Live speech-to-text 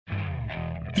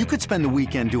You could spend the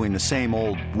weekend doing the same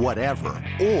old whatever,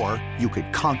 or you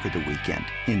could conquer the weekend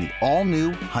in the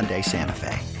all-new Hyundai Santa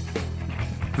Fe.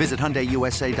 Visit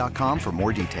HyundaiUSA.com for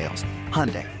more details.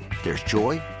 Hyundai, there's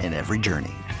joy in every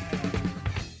journey.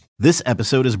 This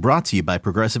episode is brought to you by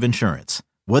Progressive Insurance.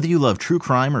 Whether you love true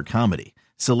crime or comedy,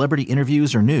 celebrity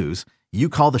interviews or news, you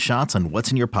call the shots on what's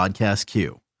in your podcast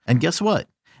queue. And guess what?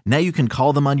 Now you can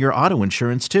call them on your auto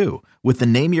insurance too with the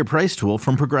Name Your Price tool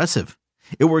from Progressive.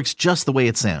 It works just the way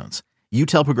it sounds. You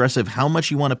tell Progressive how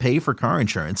much you want to pay for car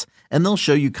insurance, and they'll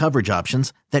show you coverage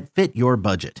options that fit your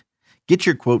budget. Get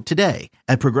your quote today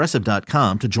at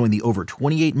Progressive.com to join the over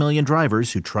 28 million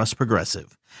drivers who trust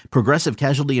Progressive. Progressive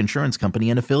Casualty Insurance Company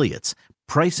and Affiliates.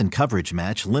 Price and coverage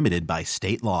match limited by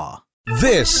state law.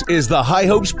 This is the High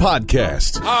Hopes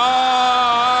Podcast.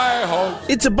 High Hopes.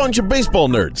 It's a bunch of baseball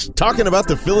nerds talking about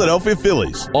the Philadelphia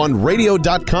Phillies on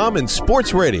radio.com and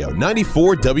Sports Radio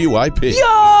 94 WIP. Yo!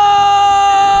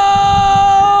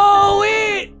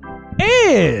 It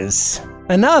is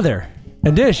another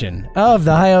edition of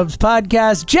the High Hopes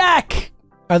Podcast. Jack,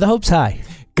 are the hopes high?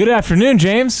 Good afternoon,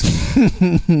 James.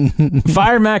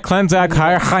 Fire Matt Klenczak,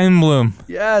 Heimblum.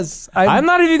 Yes. I'm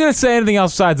not even going to say anything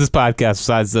else besides this podcast,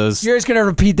 besides those. You're just going to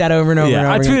repeat that over and over and over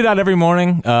I tweet again. it out every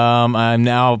morning. I'm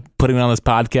now putting it on this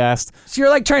podcast. So you're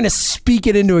like trying to speak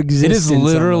it into It existence. is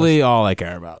literally almost. all I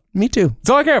care about. Me too. It's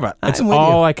all I care about. It's I'm with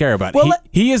all you. I care about. Well,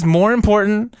 he is more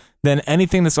important than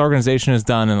anything this organization has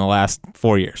done in the last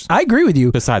 4 years. I agree with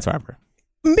you. Besides Harper.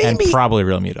 Maybe. And probably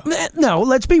Real Muto. No,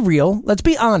 let's be real. Let's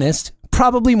be honest.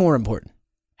 Probably more important.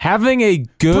 Having a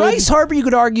good... Bryce Harper, you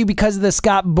could argue because of the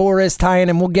Scott Boras tie-in,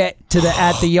 and we'll get to the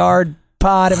At the Yard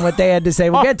pod and what they had to say.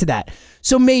 We'll get to that.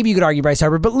 So maybe you could argue Bryce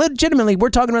Harper, but legitimately, we're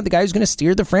talking about the guy who's going to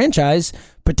steer the franchise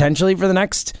potentially for the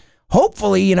next,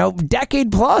 hopefully, decade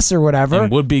plus or whatever.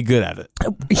 And would be good at it.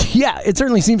 Yeah, it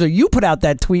certainly seems like you put out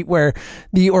that tweet or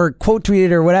quote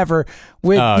tweeted or whatever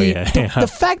with the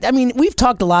fact, we've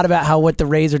talked a lot about what the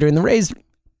Rays are doing. The Rays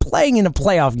playing in a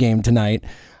playoff game tonight.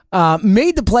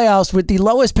 Made the playoffs with the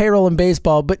lowest payroll in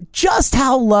baseball, but just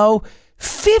how low?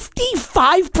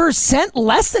 55%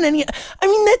 less than any.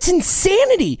 That's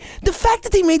insanity. The fact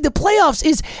that they made the playoffs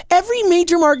is every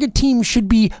major market team should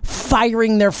be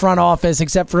firing their front office,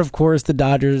 except for, of course, the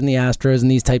Dodgers and the Astros and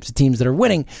these types of teams that are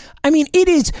winning. It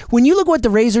is, when you look at what the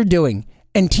Rays are doing,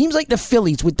 and teams like the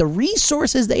Phillies, with the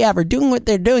resources they have, are doing what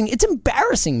they're doing. It's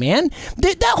embarrassing, man.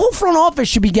 That whole front office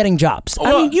should be getting jobs.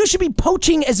 You should be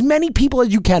poaching as many people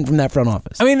as you can from that front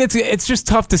office. It's just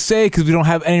tough to say because we don't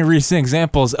have any recent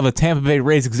examples of a Tampa Bay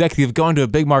Rays executive going to a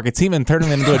big market team and turning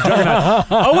them into a juggernaut.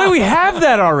 Oh, wait, we have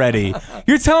that already.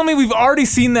 You're telling me we've already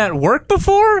seen that work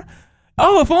before?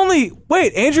 Oh, if only...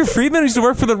 Wait, Andrew Friedman used to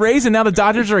work for the Rays, and now the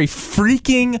Dodgers are a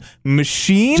freaking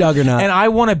machine? Juggernaut. And I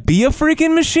want to be a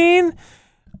freaking machine?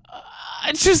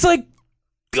 It's just like,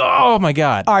 oh my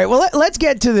God. All right, well, let's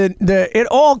get to it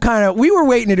all kind of, we were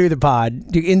waiting to do the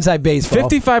pod, Inside Baseball.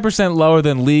 55% lower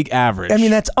than league average.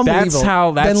 That's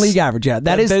unbelievable. Than league average, yeah.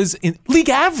 That is league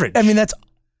average. That's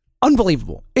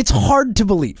unbelievable. It's hard to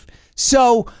believe.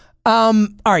 So, all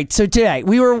right, so today,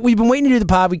 we've been waiting to do the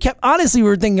pod. We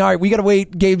were thinking, all right, we got to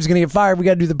wait. Gabe's going to get fired. We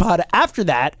got to do the pod after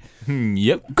that.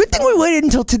 Yep. Good thing we waited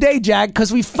until today, Jack,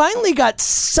 because we finally got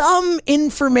some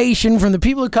information from the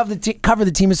people who cover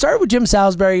the team. It started with Jim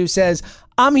Salisbury, who says,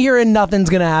 I'm hearing nothing's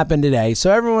going to happen today.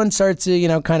 So everyone starts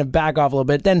to, kind of back off a little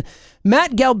bit. Then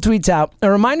Matt Gelb tweets out,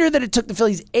 a reminder that it took the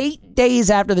Phillies 8 days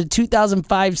after the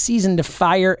 2005 season to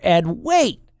fire Ed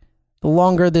Waite. The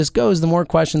longer this goes, the more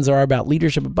questions there are about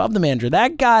leadership above the manager.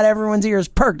 That got everyone's ears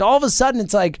perked. All of a sudden,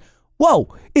 it's like,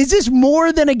 whoa, is this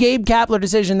more than a Gabe Kapler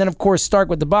decision? Then, of course, Stark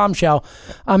with the bombshell.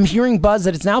 I'm hearing buzz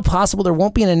that it's now possible there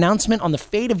won't be an announcement on the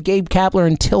fate of Gabe Kapler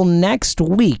until next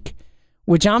week,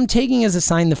 which I'm taking as a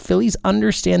sign the Phillies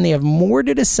understand they have more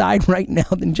to decide right now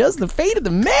than just the fate of the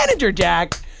manager,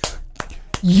 Jack.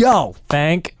 Yo.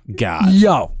 Thank God.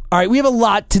 Yo. All right, we have a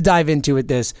lot to dive into with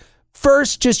this.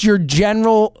 First, just your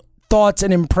general thoughts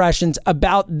and impressions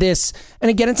about this. And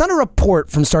again, it's not a report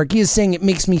from Stark. He is saying it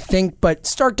makes me think, but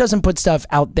Stark doesn't put stuff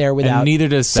out there without neither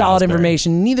does solid Salisbury.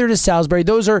 information. Neither does Salisbury.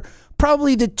 Those are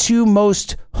probably the two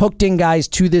most hooked in guys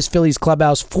to this Phillies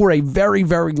clubhouse for a very,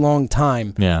 very long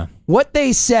time. Yeah. What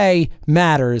they say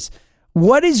matters.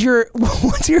 What's your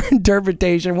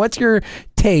interpretation? What's your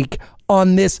take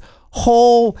on this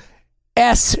whole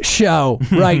S show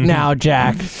right now,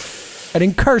 Jack? I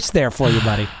didn't curse there for you,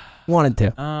 buddy. Wanted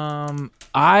to.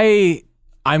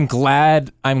 I'm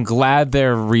glad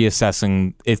they're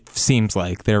reassessing. It seems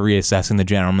like they're reassessing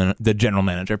the general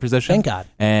manager position. Thank God.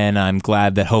 And I'm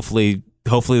glad that hopefully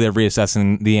they're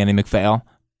reassessing the Andy McPhail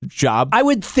job. I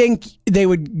would think they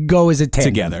would go as a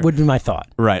tandem. Together. Would be my thought.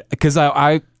 Right. Because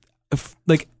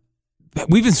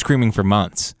we've been screaming for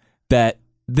months that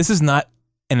this is not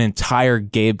an entire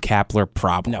Gabe Kapler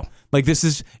problem. No. Like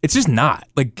it's just not.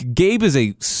 Like Gabe is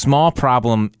a small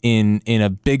problem in a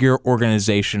bigger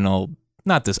organizational.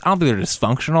 I don't think they're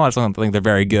dysfunctional. I just don't think they're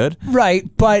very good. Right,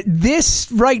 but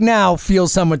this right now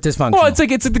feels somewhat dysfunctional. Well,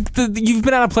 you've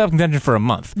been out of playoff contention for a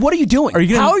month. What are you doing?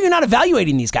 How are you not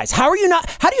evaluating these guys? How do you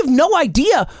have no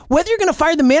idea whether you're going to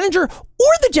fire the manager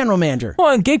or the general manager?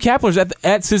 Well, and Gabe Kapler's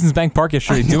at Citizens Bank Park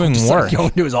yesterday doing work. Going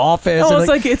to his office. No,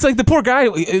 it's like the poor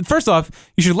guy. First off,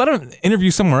 you should let him interview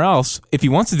somewhere else if he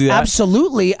wants to do that.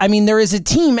 Absolutely. I mean, there is a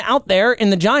team out there in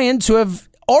the Giants who have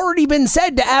already been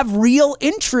said to have real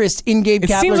interest in Gabe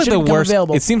Kapler.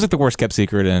 It seems like the worst kept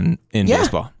secret in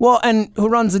baseball. Well, and who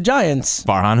runs the Giants?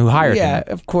 Farhan, who hired him. Yeah,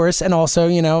 of course, and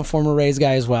also former Rays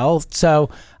guy as well. So.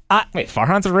 Wait,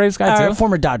 Farhan's a Rays guy too?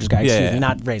 Former Dodgers guy, excuse me,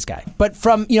 not Rays guy. But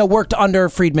from, worked under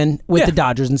Friedman with the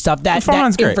Dodgers and stuff. That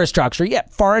infrastructure. Yeah,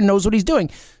 Farhan knows what he's doing.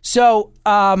 So,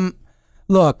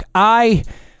 look,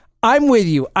 I'm with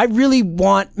you. I really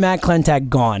want Matt Klentak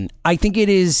gone. I think it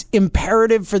is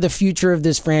imperative for the future of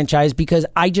this franchise because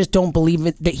I just don't believe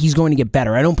that he's going to get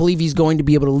better. I don't believe he's going to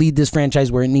be able to lead this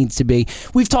franchise where it needs to be.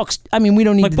 We've talked, we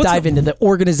don't need to dive into the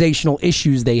organizational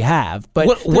issues they have,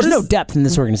 but there's no depth in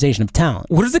this organization of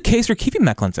talent. What is the case for keeping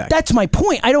Matt Klentak? That's my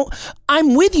point.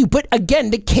 I'm with you, but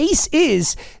again, the case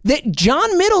is that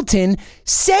John Middleton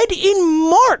said in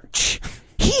March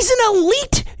he's an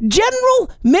elite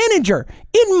general manager.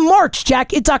 In March,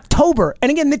 Jack, it's October.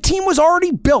 And again, the team was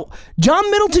already built.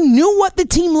 John Middleton knew what the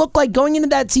team looked like going into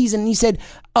that season. And he said,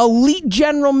 elite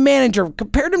general manager,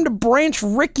 compared him to Branch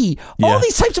Rickey. Yeah. All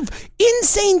these types of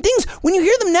insane things. When you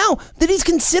hear them now that he's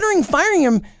considering firing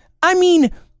him,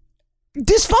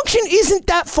 dysfunction isn't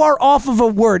that far off of a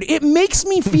word. It makes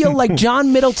me feel like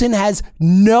John Middleton has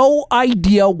no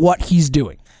idea what he's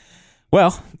doing.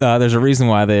 Well, there's a reason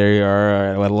why they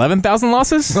are 11,000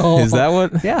 losses. Is that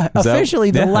what? Yeah,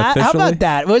 officially How about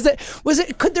that? Was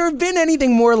it? Could there have been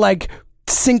anything more like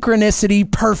synchronicity,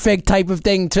 perfect type of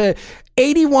thing to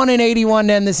 81-81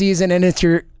 to end the season, and it's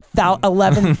your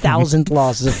 11,000th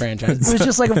loss as a franchise? It was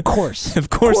just like, of course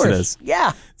it is.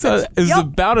 Yeah. So it's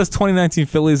about as 2019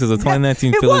 Phillies as a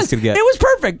 2019 Phillies could get. It was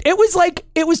perfect.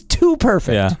 It was too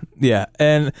perfect. Yeah,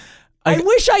 and. I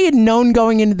wish I had known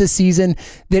going into the season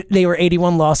that they were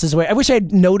 81 losses away. I wish I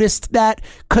had noticed that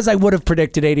because I would have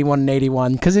predicted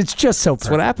 81-81 because it's just so perfect.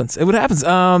 That's what happens. It happens.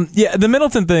 The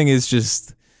Middleton thing is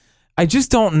just, I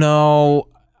just don't know.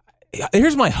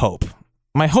 Here's my hope.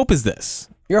 My hope is this.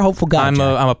 You're a hopeful guy. I'm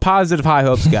a positive, high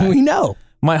hopes guy. We know.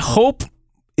 My hope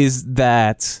is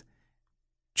that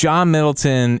John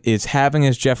Middleton is having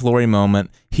his Jeff Lurie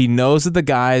moment. He knows that the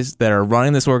guys that are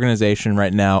running this organization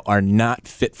right now are not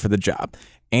fit for the job.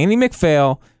 Andy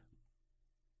MacPhail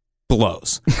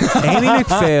blows. Andy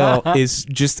MacPhail is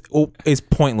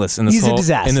pointless in this He's whole a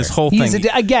disaster. In this whole thing.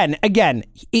 Again,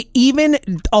 even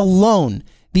alone,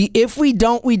 the if we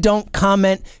don't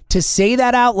comment to say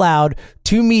that out loud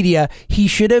to media, he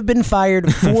should have been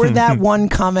fired for that one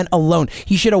comment alone.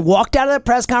 He should have walked out of that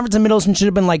press conference and Middleton should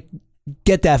have been like,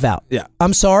 get the F out. Yeah.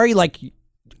 I'm sorry.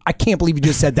 I can't believe you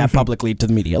just said that publicly to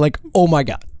the media. Oh my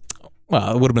God.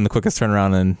 Well, it would have been the quickest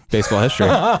turnaround in baseball history.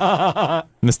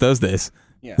 Missed those days.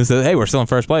 Yeah. Hey, we're still in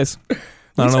first place.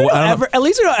 At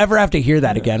least we don't ever have to hear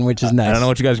that again, which is nice. I don't know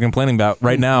what you guys are complaining about.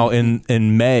 Right now,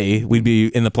 in May, we'd be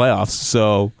in the playoffs,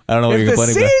 so I don't know what you're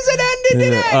complaining about. The season ended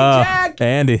today, Jack!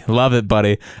 Andy, love it,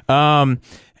 buddy.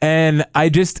 And I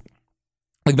just,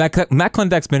 Matt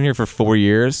Klentak's been here for 4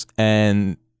 years,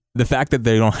 and the fact that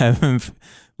they don't have him,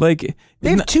 they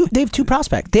have two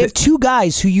prospects. They have two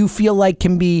guys who you feel like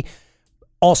can be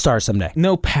all-stars someday.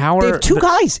 No power. They have two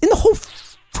guys in the whole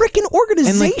freaking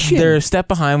organization. And they're a step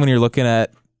behind when you're looking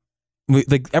at,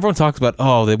 everyone talks about,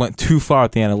 they went too far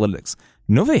with the analytics.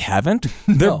 No, they haven't.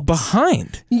 They're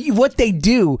behind. What they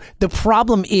do, the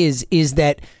problem is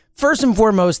that first and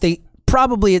foremost, they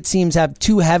probably, it seems, have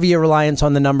too heavy a reliance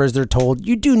on the numbers they're told.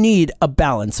 You do need a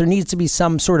balance. There needs to be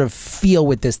some sort of feel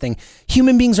with this thing.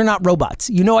 Human beings are not robots.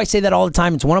 I say that all the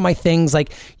time. It's one of my things.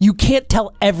 You can't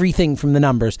tell everything from the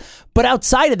numbers. But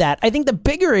outside of that, I think the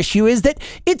bigger issue is that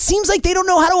it seems like they don't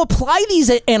know how to apply these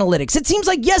analytics. It seems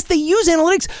like, yes, they use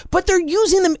analytics, but they're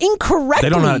using them incorrectly.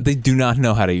 They do not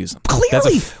know how to use them. Clearly. That's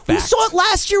a fact. We saw it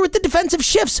last year with the defensive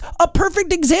shifts. A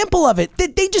perfect example of it.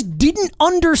 That they just didn't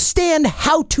understand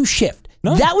how to shift.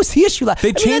 No. That was the issue.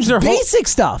 They changed their basic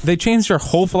stuff. They changed their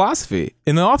whole philosophy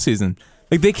in the offseason.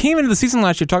 They came into the season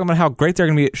last year talking about how great they're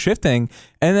going to be at shifting,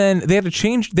 and then they had to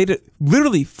change. They had to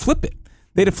literally flip it.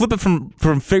 They had to flip it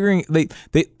from figuring they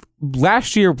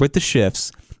last year with the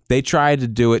shifts, they tried to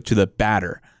do it to the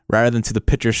batter rather than to the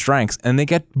pitcher's strengths, and they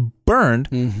get burned.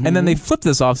 And then they flipped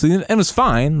this offseason, and it was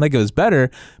fine, like it was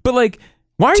better. But like,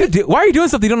 why are you doing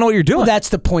something you don't know what you're doing? Well, that's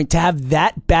the point, to have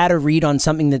that batter read on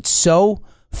something that's so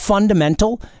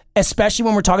fundamental, especially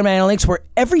when we're talking about analytics, where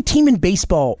every team in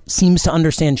baseball seems to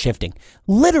understand shifting.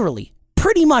 Literally.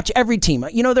 Pretty much every team.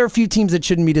 You know, there are a few teams that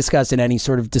shouldn't be discussed in any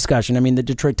sort of discussion. I mean, the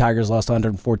Detroit Tigers lost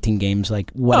 114 games, like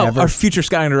whatever. Our future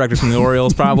scouting director from the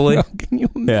Orioles, probably. Can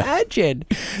you imagine?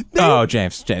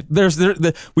 James.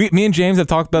 Me and James have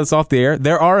talked about this off the air.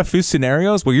 There are a few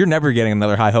scenarios where you're never getting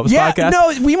another High Hopes podcast.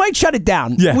 No, we might shut it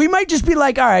down. Yeah. We might just be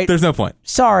like, all right. There's no point.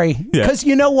 Sorry. Because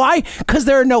you know why? Because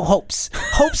there are no hopes.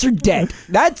 Hopes are dead.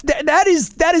 That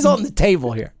is on the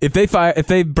table here. If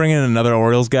they bring in another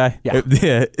Orioles guy,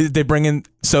 if they bring in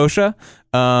Sosha.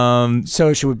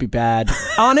 Sosha would be bad.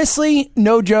 Honestly,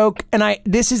 no joke. And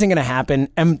this isn't going to happen.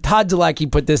 And Todd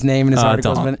Zalecki put this name in his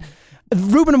articles.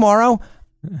 Ruben Amaro,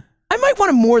 I might want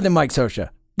him more than Mike Sosha.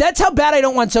 That's how bad I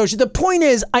don't want Sosha. The point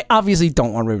is, I obviously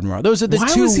don't want Ruben Amaro. Those are the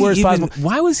two worst possible.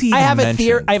 Why was he? I have a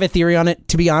theory on it.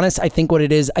 To be honest, I think what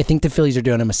it is, I think the Phillies are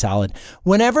doing him a solid.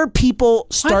 Whenever people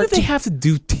start, why do they have to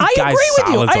do guys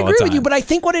I agree with you, but I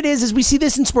think what it is we see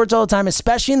this in sports all the time,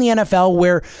 especially in the NFL,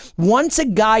 where once a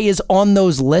guy is on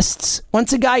those lists,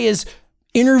 once a guy is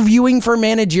interviewing for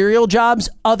managerial jobs,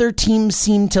 other teams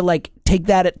seem to like take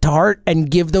that to heart and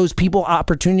give those people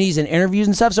opportunities and interviews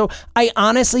and stuff. So I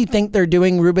honestly think they're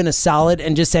doing Ruben a solid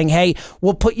and just saying, hey,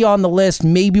 we'll put you on the list.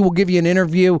 Maybe we'll give you an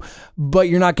interview, but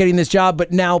you're not getting this job.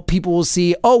 But now people will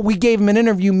see, oh, we gave him an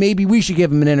interview. Maybe we should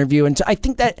give him an interview. And so I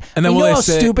think that, and then how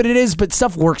stupid it is, but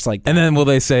stuff works like that. And then will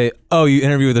they say, oh, you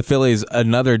interview with the Phillies,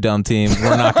 another dumb team,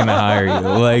 we're not going to hire you.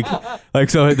 Like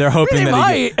so they're hoping he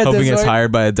gets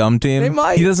hired by a dumb team. They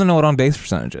might. He doesn't know what on base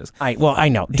percentage is. I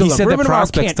know. He said that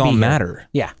prospects don't matter.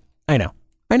 Yeah, I know.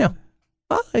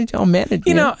 Well, I'll manage.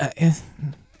 You know,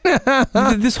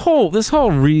 this whole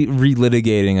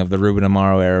relitigating of the Ruben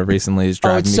Amaro era recently is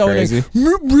driving me crazy.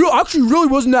 Actually, really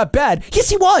wasn't that bad. Yes,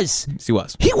 he was. Yes, he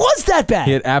was. He was that bad.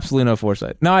 He had absolutely no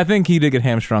foresight. No, I think he did get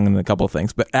hamstrung in a couple of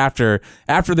things, but after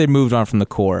they moved on from the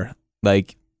core,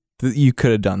 like you could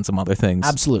have done some other things.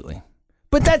 Absolutely.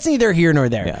 But that's neither here nor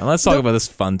there. Yeah, let's talk about this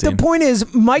fun team. The point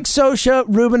is, Mike Sosha,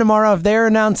 Ruben Amaro, if they're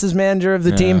announced as manager of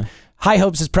the team, High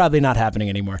Hopes is probably not happening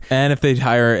anymore. And if they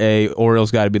hire a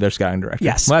Orioles guy to be their scouting director.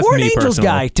 Yes. Well, or an Angels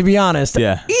guy, to be honest.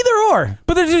 Yeah. Either or.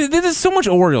 But there's so much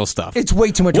Orioles stuff. It's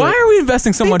way too much. Why are we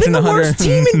investing so much in the worst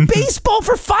team in baseball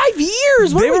for 5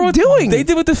 years? What are we doing? They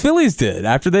did what the Phillies did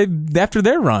after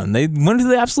their run. They went to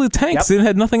the absolute tanks. They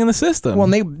had nothing in the system.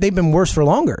 Well, and they've been worse for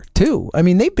longer, too. I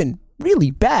mean, they've been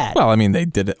really bad. Well, I mean, they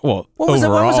did it. Well, what was the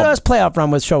last playoff run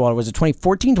with Showalter? Was it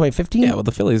 2014, 2015? Yeah, well,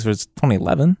 the Phillies was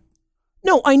 2011.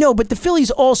 No, I know, but the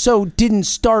Phillies also didn't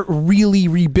start really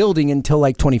rebuilding until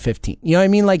like 2015. You know what I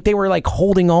mean? Like they were like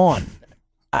holding on.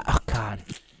 Oh, God.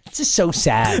 It's just so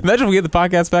sad. Imagine if we had the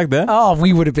podcast back then. Oh,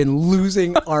 we would have been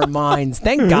losing our minds.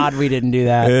 Thank God we didn't do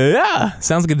that. Yeah.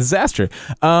 Sounds like a disaster.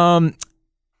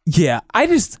 Yeah,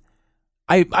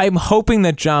 I'm hoping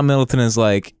that John Middleton is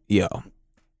like, yo,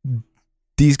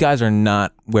 these guys are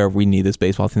not where we need this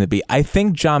baseball team to be. I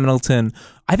think John Middleton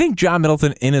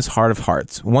in his heart of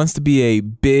hearts wants to be a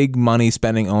big money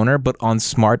spending owner, but on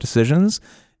smart decisions.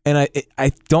 And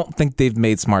I don't think they've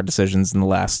made smart decisions in the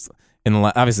last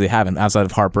obviously they haven't, outside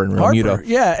of Harper and Realmuto.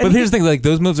 Yeah. But here's the thing, like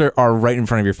those moves are right in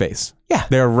front of your face. Yeah.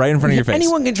 They're right in front of your face.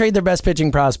 Anyone can trade their best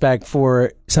pitching prospect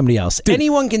for somebody else. Dude,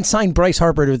 anyone can sign Bryce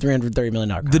Harper to a $330 million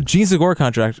contract. The Gene Segura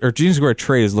Gene Segura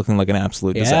trade is looking like an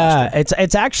absolute disaster. Yeah,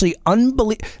 it's actually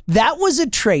unbelievable. That was a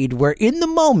trade where in the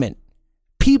moment,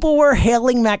 people were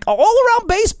hailing Mac all around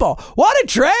baseball. What a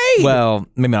trade! Well,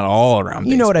 maybe not all around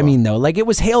baseball. You know what I mean, though. Like, it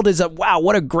was hailed as wow,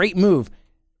 what a great move.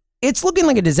 It's looking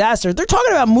like a disaster. They're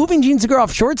talking about moving Gene Segura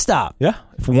off shortstop. Yeah,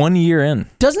 1 year in.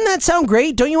 Doesn't that sound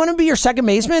great? Don't you want to be your second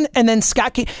baseman? And then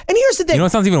Scott King. And here's the thing. You know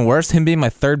what sounds even worse? Him being my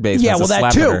third baseman. Yeah, well,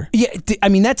 that too. Yeah, I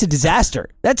mean, that's a disaster.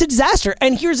 That's a disaster.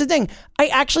 And here's the thing. I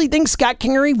actually think Scott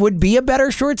Kingery would be a better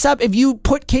shortstop. If you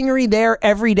put Kingery there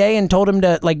every day and told him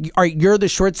to, like, all right, you're the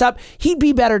shortstop, he'd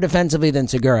be better defensively than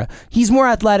Segura. He's more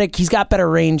athletic. He's got better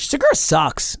range. Segura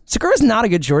sucks. Segura's not a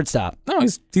good shortstop. No,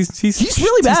 he's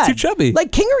really bad. He's too chubby.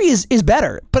 Like, Kingery is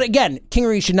better. But again,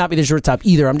 Kingery should not be the shortstop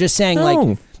either. I'm just saying,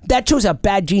 like, that shows how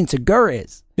bad Gene Segura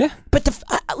is. Yeah. But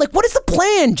what is the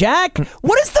plan, Jack?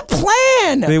 What is the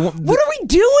plan? What are we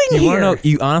doing here?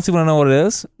 You honestly want to know what it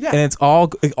is? Yeah. And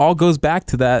it all goes back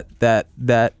to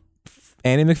that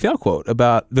Andy McPhail quote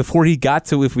about before he got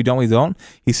to if we don't, we don't.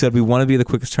 He said we want to be the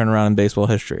quickest turnaround in baseball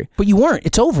history. But you weren't.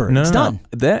 It's over. It's done.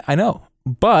 That I know.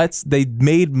 but they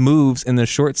made moves in the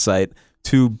short sight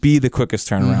to be the quickest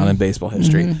turnaround in baseball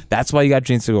history. That's why you got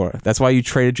Gene Segura. That's why you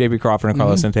traded J.P. Crawford and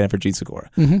Carlos Santana for Gene Segura.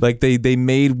 Like they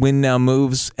made win now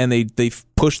moves, and they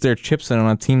pushed their chips in on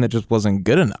a team that just wasn't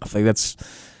good enough. Like that's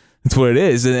what it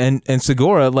is. And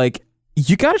Segura, like,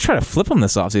 you got to try to flip him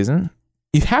this offseason.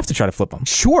 You have to try to flip him.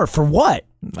 Sure, for what?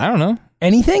 I don't know.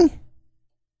 Anything?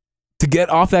 To get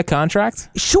off that contract?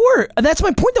 Sure, that's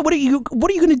my point. Though, what are you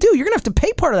going to do? You're going to have to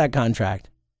pay part of that contract.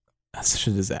 That's such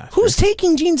a disaster. Who's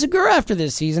taking Gene Segura after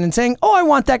this season and saying, "Oh, I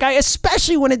want that guy,"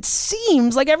 especially when it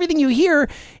seems like everything you hear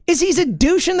is he's a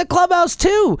douche in the clubhouse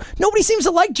too. Nobody seems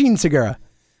to like Gene Segura.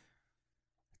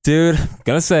 Dude,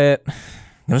 gonna say it.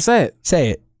 Say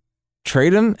it.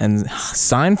 Trade him and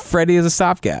sign Freddie as a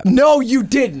stopgap. No, you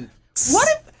didn't. What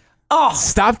if... Oh.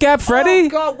 Stopgap Freddie? Oh,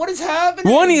 God, what is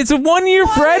happening? It's a 1 year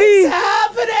Freddie? What is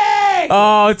happening?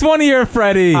 Oh, it's 1 year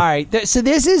Freddie. All right, so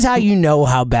this is how you know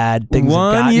how bad things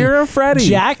have gotten. 1 year of Freddie.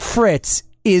 Jack Fritz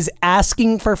is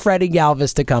asking for Freddie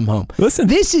Galvis to come home. Listen.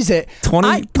 This is it. 20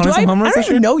 I don't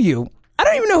even know you. I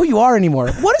don't even know who you are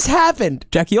anymore. What has happened?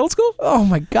 Jackie Old School? Oh,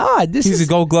 my God. He's a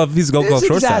gold glove shortstop.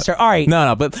 Disaster. All right.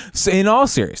 No, but in all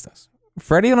seriousness,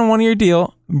 Freddie on a 1 year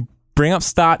deal, bring up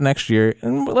Stott next year,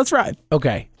 and let's ride.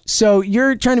 Okay. So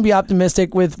you're trying to be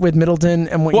optimistic with Middleton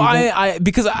and what? Well,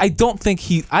 because I don't think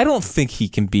he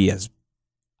can be as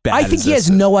bad. I think he has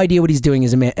no idea what he's doing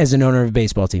as an owner of a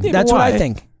baseball team. Yeah, That's why? what I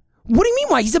think. What do you mean?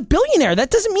 Why? He's a billionaire.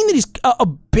 That doesn't mean that he's a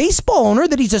baseball owner.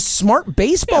 That he's a smart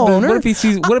baseball owner. What if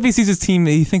he sees his team?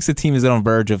 He thinks the team is on the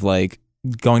verge of like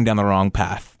going down the wrong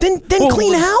path. Then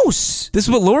clean house. This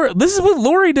is what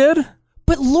Laurie did.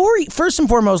 But Laurie, first and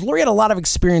foremost, Laurie had a lot of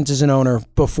experience as an owner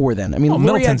before then. I mean,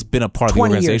 Middleton's been a part of the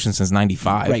organization years. since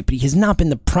 '95. Right, but he has not been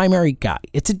the primary guy.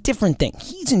 It's a different thing.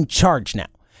 He's in charge now.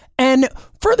 And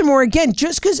furthermore, again,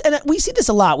 just because, and we see this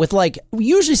a lot with we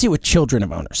usually see it with children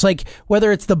of owners, like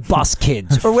whether it's the bus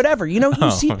kids or whatever, you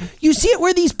see it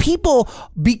where these people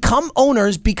become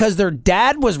owners because their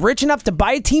dad was rich enough to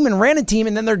buy a team and ran a team,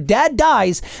 and then their dad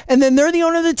dies, and then they're the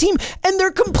owner of the team, and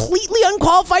they're completely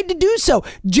unqualified to do so.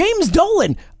 James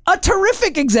Dolan, a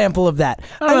terrific example of that.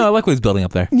 I like what he's building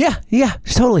up there. Yeah,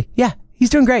 totally. Yeah, he's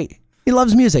doing great. He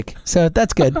loves music, so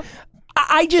that's good.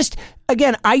 I just,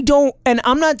 again, I don't, and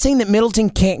I'm not saying that Middleton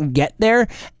can't get there,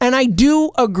 and I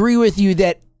do agree with you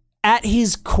that at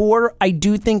his core, I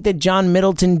do think that John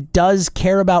Middleton does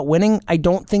care about winning. I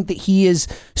don't think that he is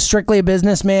strictly a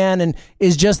businessman and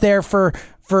is just there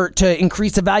to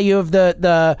increase the value of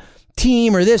the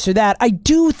team or this or that. I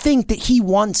do think that he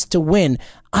wants to win.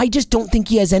 I just don't think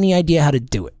he has any idea how to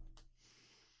do it.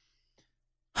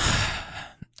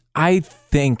 I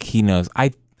think he knows.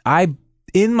 I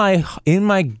in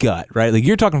my gut, right? Like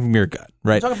you're talking from your gut,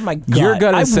 right? I'm talking from my gut. Your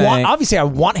gut is saying, obviously, I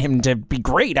want him to be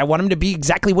great. I want him to be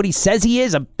exactly what he says he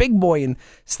is, a big boy and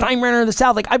Steinbrenner of the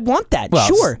South. Like I want that. Well,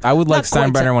 sure. I would like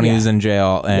Steinbrenner when he was in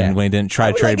jail and when he didn't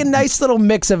try to trade. Like a nice little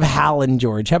mix of Hal and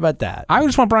George. How about that? I would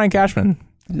just want Brian Cashman.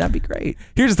 That'd be great.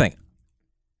 Here's the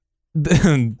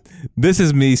thing. This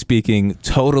is me speaking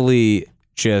totally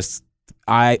just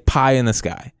pie in the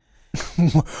sky.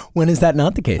 When is that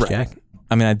not the case, right. Jack?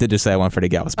 I mean, I did just say I want Freddie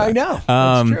Galvis back. I know.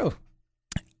 That's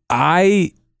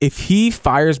true. If he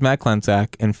fires Matt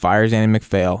Klentak and fires Andy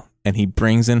McPhail and he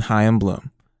brings in Chaim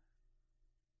Bloom.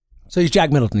 So he's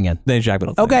Jack Middleton again. Then he's Jack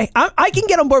Middleton. Okay. I can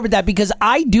get on board with that because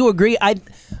I do agree.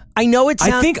 I know it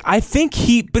sounds... I think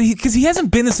because he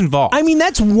hasn't been this involved. I mean,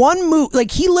 that's one move.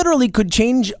 Like, he literally could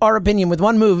change our opinion with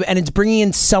one move, and it's bringing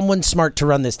in someone smart to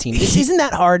run this team. This isn't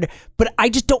that hard, but I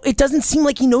just don't... It doesn't seem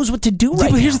like he knows what to do right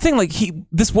now. But here's the thing. Like,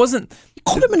 this wasn't... He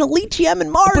called him an elite GM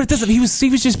in March. But it doesn't... He was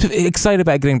just excited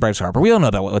about getting Bryce Harper. We all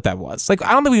know what that was. Like,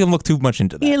 I don't think we can look too much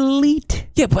into that. Elite.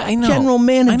 Yeah, but I know. General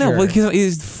manager. I know. Like,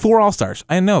 he's 4 All-Stars.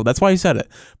 I know. That's why he said it.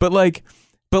 But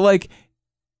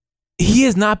he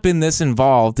has not been this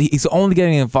involved. He's only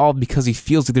getting involved because he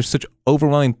feels like there's such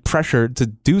overwhelming pressure to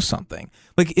do something.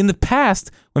 Like in the past,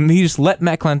 when he just let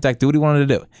Matt Klentak do what he wanted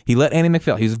to do, he let Andy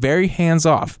McPhail. He was very hands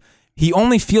off. He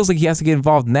only feels like he has to get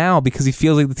involved now because he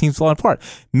feels like the team's falling apart.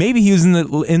 Maybe he was in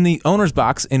the owner's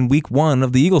box in week 1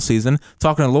 of the Eagles season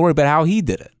talking to Laurie about how he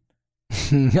did it.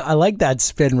 I like that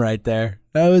spin right there.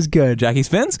 That was good. Jackie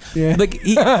spins? Yeah. Like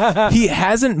he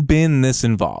hasn't been this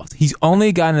involved. He's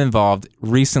only gotten involved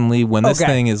recently when this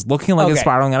thing is looking like it's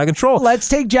spiraling out of control. Let's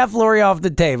take Jeff Lurie off the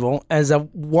table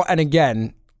and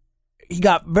again, he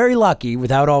got very lucky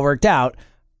with how it all worked out.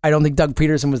 I don't think Doug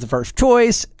Peterson was the first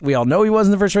choice. We all know he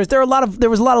wasn't the first choice. There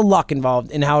was a lot of luck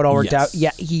involved in how it all worked out.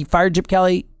 Yeah, he fired Chip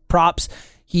Kelly, props.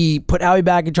 He put Howie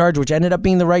back in charge, which ended up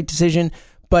being the right decision.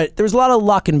 but there was a lot of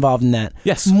luck involved in that.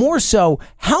 Yes. More so,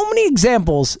 how many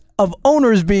examples of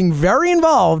owners being very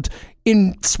involved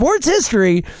in sports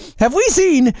history have we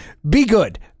seen be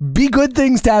good? Be good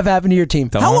things to have happen to your team.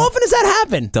 How often does that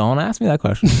happen? Don't ask me that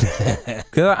question.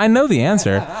 Because I know the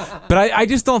answer. But I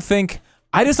just don't think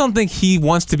he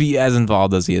wants to be as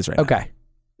involved as he is right now. Okay.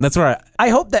 That's where I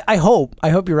hope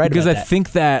you're right because about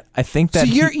that. I think that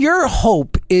so your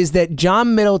hope is that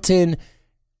John Middleton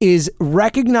is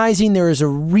recognizing there is a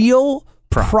real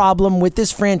problem with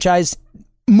this franchise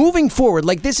moving forward.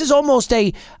 Like this is almost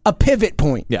a pivot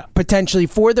point potentially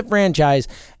for the franchise,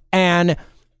 and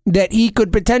that he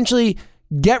could potentially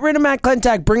get rid of Matt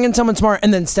Klentak, bring in someone smart,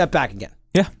 and then step back again.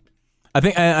 Yeah.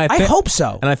 I hope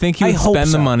so. And I think he would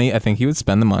spend the money. I think he would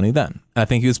spend the money then. I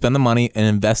think he would spend the money and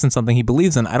invest in something he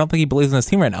believes in. I don't think he believes in this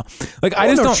team right now. Like I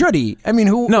just don't. Should he? I mean,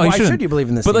 why should you believe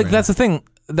in this team? But like that's the thing.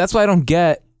 That's why I don't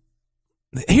get.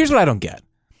 Here's what I don't get: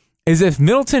 is if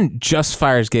Middleton just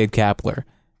fires Gabe Kapler,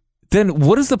 then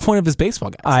what is the point of his baseball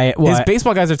guys? His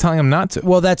baseball guys are telling him not to.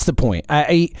 Well, that's the point.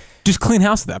 Just clean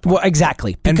house at that point. Well,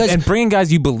 exactly. Because, and bring in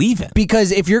guys you believe in.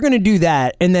 Because if you're going to do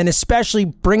that, and then especially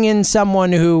bring in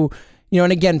someone who,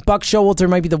 and again, Buck Showalter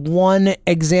might be the one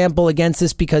example against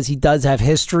this because he does have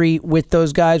history with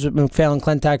those guys, with McPhail and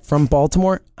Klentak from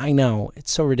Baltimore. I know,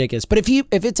 it's so ridiculous. But if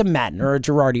it's a Madden or a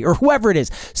Girardi or whoever it is,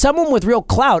 someone with real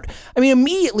clout, I mean,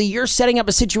 immediately you're setting up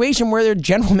a situation where their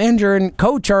general manager and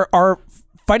coach are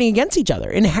fighting against each other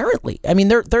inherently. I mean,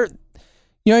 they're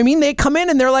you know what I mean? They come in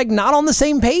and they're like not on the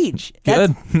same page.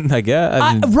 Good, I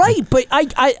guess. Right, but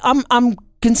I'm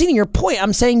conceding your point.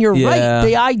 I'm saying you're right.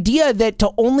 The idea that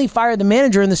to only fire the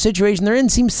manager in the situation they're in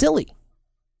seems silly.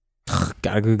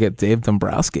 Gotta go get Dave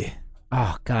Dombrowski.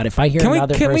 Oh God! If I hear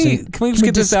another person, can we just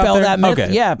get this out there? That myth?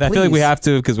 Okay. Yeah, please. I feel like we have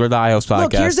to because we're the IOS podcast.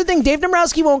 Look, here's the thing: Dave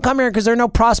Dombrowski won't come here because there are no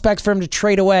prospects for him to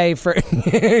trade away for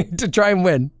to try and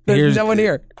win. There's no one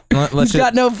here. He's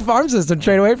got no farm system to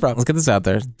trade away from. Let's get this out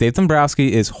there. Dave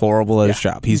Dombrowski is horrible at his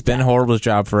job. He's been horrible at his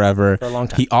job forever. For a long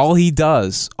time.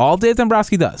 All Dave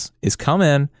Dombrowski does is come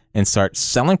in and start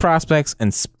selling prospects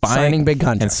and signing big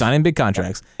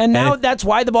contracts. And now that's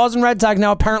why the Boston Red Sox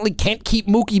now apparently can't keep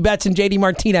Mookie Betts and JD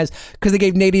Martinez because they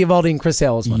gave Nate Eovaldi and Chris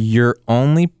Sale money. Your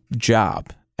only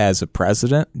job as a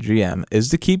president, GM, is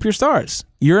to keep your stars.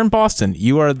 You're in Boston.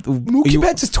 Mookie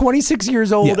Betts is 26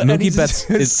 years old, and Mookie he's Betts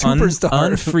a is superstar.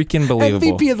 Unfreaking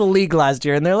believable. MVP of the league last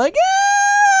year, and they're like,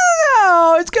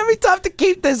 no, it's gonna be tough to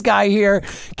keep this guy here.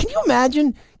 Can you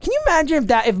imagine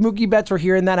if Mookie Betts were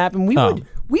here and that happened?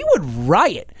 We would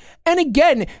riot. And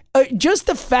again, just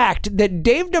the fact that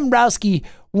Dave Dombrowski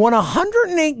won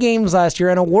 108 games last year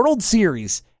in a World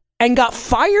Series and got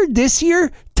fired this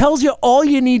year tells you all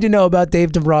you need to know about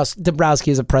Dave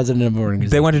Dombrowski as a president of an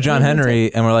organization. They went to John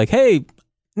Henry and were like, hey,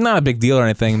 not a big deal or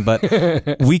anything, but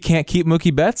we can't keep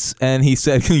Mookie Betts. And he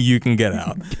said, you can get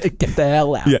out. Get the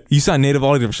hell out. Yeah. You signed Nate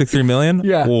Eovaldi for $63 million?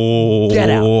 Yeah. Oh, get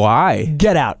out. Why?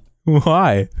 Get out.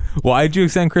 Why? Why did you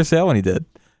extend Chris Sale when he did?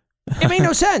 It made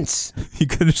no sense. He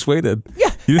could have just waited. Yeah.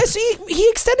 So he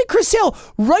extended Chris Sale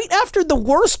right after the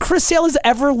worst Chris Sale has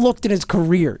ever looked in his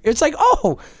career. It's like,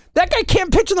 oh, that guy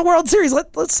can't pitch in the World Series.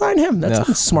 Let's sign him. That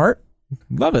sounds smart.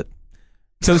 Love it.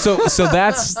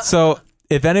 So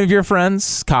if any of your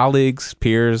friends, colleagues,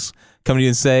 peers come to you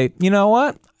and say, you know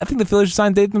what? I think the Phillies should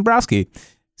sign Dave Dombrowski.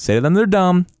 Say to them they're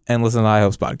dumb and listen to the High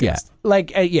Hopes podcast.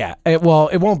 Yeah. Well,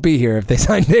 it won't be here if they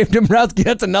sign Dave Dombrowski.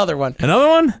 That's another one. Another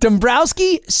one?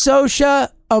 Dombrowski, Scioscia,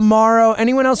 Amaro.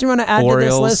 Anyone else you want to add to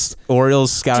this list?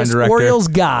 Orioles scouting director. Orioles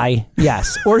guy.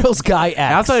 Yes. Orioles guy X.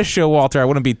 Outside of Showalter, I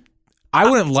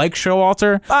wouldn't like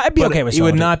Showalter. I'd be okay with Showalter. It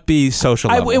would not be social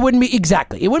level. It wouldn't be,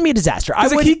 exactly. It wouldn't be a disaster.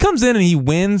 Because he comes in and he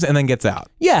wins and then gets out.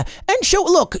 Yeah. And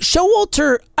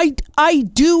Showalter, I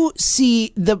do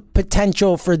see the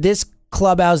potential for this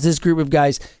clubhouse, this group of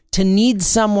guys, to need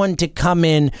someone to come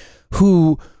in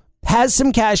who has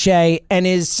some cachet and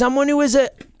is someone who is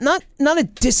not a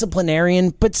disciplinarian,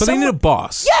 but they need a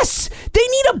boss. Yes, they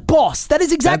need a boss. That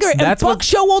is exactly right. And Buck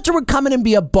Showalter would come in and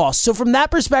be a boss. So from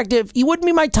that perspective, he wouldn't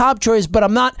be my top choice, but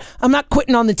I'm not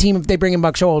quitting on the team if they bring in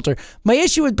Buck Showalter. My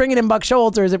issue with bringing in Buck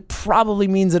Showalter is it probably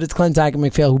means that it's Klentak and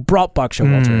McPhail who brought Buck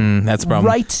Showalter. That's the problem.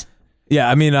 Right? Yeah,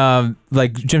 I mean,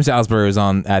 like Jim Salisbury was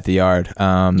on At the Yard.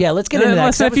 Yeah, let's get into that.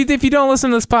 Listen, if you don't listen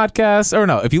to this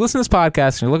podcast, if you listen to this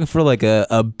podcast and you're looking for like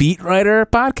a beat writer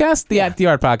podcast, the At the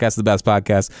Yard podcast is the best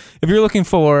podcast. If you're looking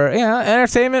for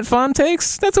entertainment, fun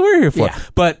takes, that's what we're here for. Yeah.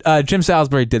 But Jim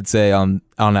Salisbury did say on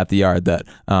At the Yard that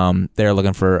they're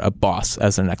looking for a boss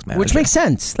as their next manager. Which makes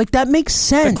sense. Like, that makes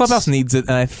sense. The clubhouse needs it,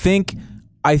 and I think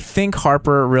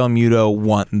Harper, Real Muto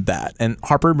want that. And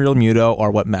Harper, Real Muto are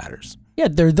what matters. Yeah,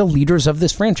 they're the leaders of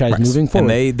this franchise moving forward.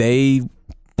 And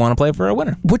want to play for a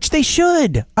winner. Which they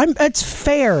should. It's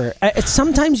fair.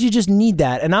 Sometimes you just need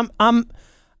that, and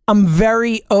I'm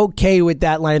very okay with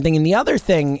that line of thing. And the other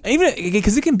thing, even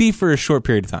because it can be for a short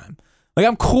period of time. Like,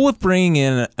 I'm cool with bringing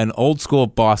in an old school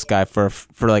boss guy for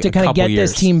like to a kind couple of get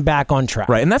years. this team back on track.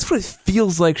 Right, and that's what it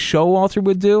feels like Showalter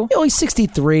would do. He's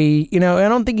 63. I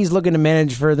don't think he's looking to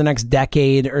manage for the next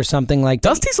decade or something like that.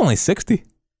 Dusty's only 60.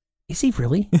 Is he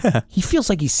really? Yeah. He feels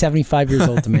like he's 75 years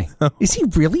old to me. Is he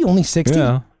really only 60?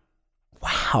 Yeah.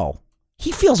 Wow.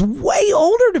 He feels way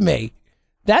older to me.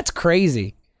 That's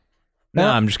crazy. No,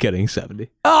 I'm just kidding. 70.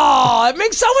 Oh, it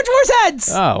makes so much more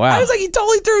sense. Oh, wow. I was like, he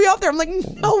totally threw me off there. I'm like,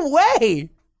 no way.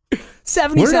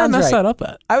 70 Where did I sounds mess right. that up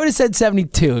at? I would have said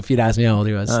 72 if you'd asked me how old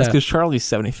he was. That's So, because Charlie's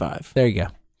 75. there you go.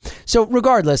 So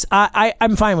regardless,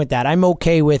 I'm fine with that. I'm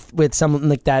okay with something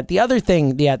like that. The other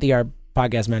thing the At-the-Yard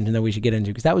podcast mentioned that we should get into,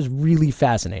 because that was really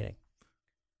fascinating.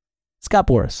 Scott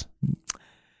Boras.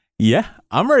 Yeah,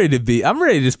 I'm ready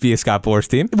to just be a Scott Boras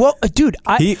team. Well, dude,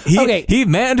 He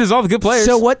manages all the good players.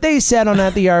 So what they said on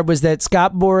At the Yard was that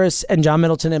Scott Boras and John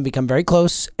Middleton have become very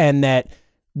close, and that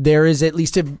there is at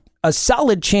least a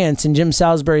solid chance in Jim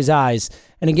Salisbury's eyes.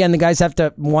 And again, the guys have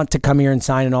to want to come here and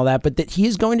sign and all that, but that he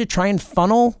is going to try and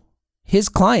funnel his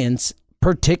clients,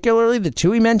 particularly the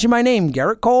two he mentioned by name,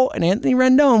 Garrett Cole and Anthony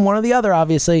Rendon, one or the other,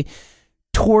 obviously,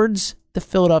 towards the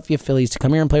Philadelphia Phillies to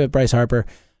come here and play with Bryce Harper.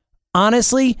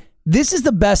 Honestly, this is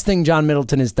the best thing John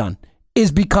Middleton has done,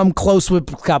 is become close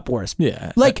with Scott Boras.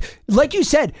 Yeah. Like you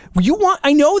said,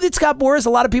 I know that Scott Boras,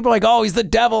 a lot of people are like, oh, he's the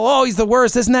devil, oh, he's the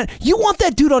worst, this and that. You want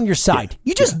that dude on your side.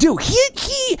 You just do.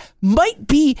 He might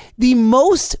be the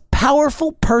most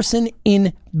powerful person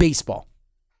in baseball.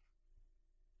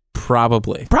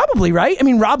 Probably, right? I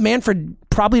mean, Rob Manfred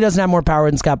probably doesn't have more power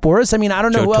than Scott Boras. I mean, I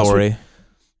don't know Joe who else. Torre.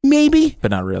 Maybe.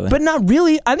 But not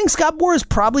really. I think Scott Boras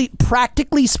probably,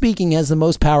 practically speaking, has the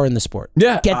most power in the sport.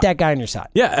 Yeah. Get that guy on your side.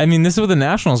 Yeah, I mean, this is what the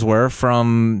Nationals were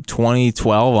from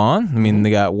 2012 on. I mean,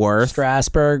 they got Worth.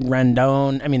 Strasburg,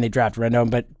 Rendon. I mean, they drafted Rendon,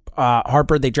 but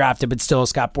Harper they drafted, but still a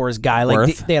Scott Boras guy. Like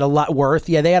Worth. they had a lot. Worth.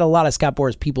 Yeah, they had a lot of Scott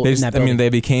Boras people in that building. They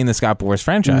became the Scott Boras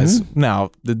franchise. Mm-hmm.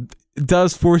 Now, it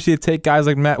does force you to take guys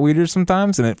like Matt Wieters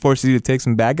sometimes, and it forces you to take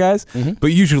some bad guys. Mm-hmm.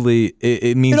 But usually,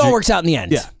 it means it all works out in the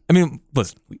end. Yeah, I mean,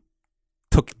 listen, we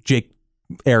took Jake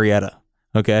Arrieta.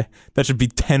 Okay, that should be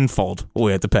tenfold what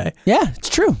we had to pay. Yeah, it's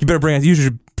true. You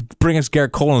should bring us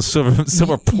Garrett Cole on a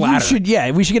silver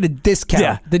platter. We should get a discount.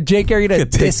 Yeah. The Jake Arrieta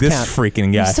Take discount. this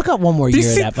freaking guy. He's still got one more year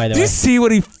of that, by the way. Do you see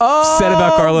what he said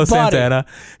about Carlos Santana?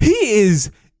 He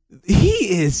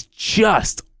is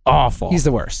just awful. He's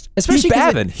the worst. Especially He's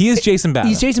Babin. He is Jason Babin.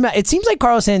 He's Jason Babin. It seems like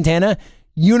Carlos Santana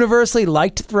universally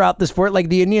liked throughout the sport. Like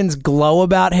the Indians glow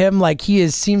about him. Like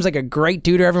seems like a great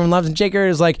dude who everyone loves. And Jake Arrieta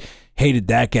is like, hated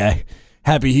that guy.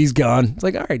 Happy he's gone. It's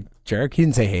like, all right, jerk. He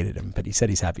didn't say hated him, but he said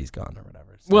he's happy he's gone or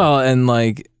whatever. So. Well, and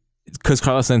like, because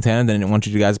Carlos Santana didn't want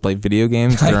you guys to play video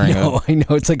games during I know.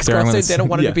 It's like Carlos Santana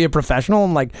wanted to be a professional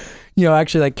and like,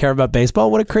 actually like care about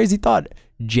baseball. What a crazy thought.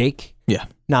 Jake. Yeah.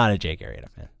 Not a Jake Arrieta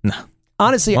fan. No.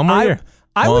 Honestly, One more year.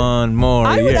 I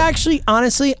would year. actually,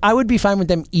 honestly, I would be fine with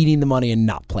them eating the money and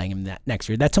not playing him that next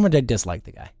year. That's how much I dislike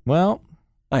the guy. Well,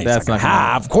 that's not gonna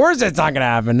happen. Of course it's not going to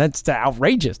happen. That's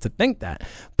outrageous to think that.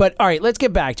 But all right, let's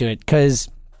get back to it because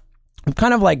I've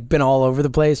kind of like been all over the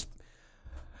place.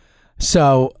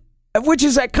 So, which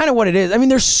is kind of what it is. I mean,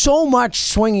 there's so much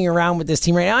swinging around with this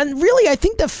team right now. And really, I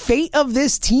think the fate of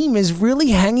this team is really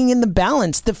hanging in the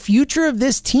balance. The future of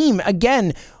this team,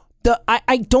 again,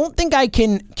 I don't think I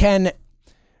can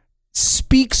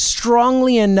speak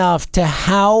strongly enough to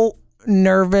how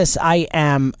nervous I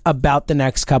am about the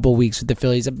next couple of weeks with the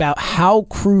Phillies, about how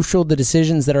crucial the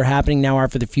decisions that are happening now are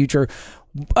for the future.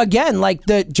 Again, like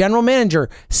the general manager,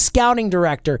 scouting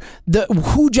director,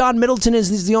 who John Middleton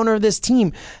is the owner of this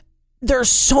team.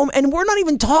 There's and we're not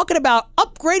even talking about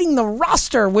upgrading the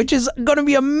roster, which is going to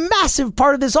be a massive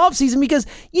part of this offseason because,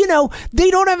 they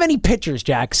don't have any pitchers,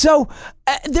 Jack. So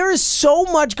there is so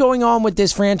much going on with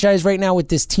this franchise right now with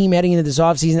this team heading into this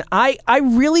offseason. I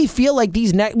really feel like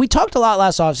we talked a lot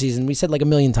last offseason. We said like a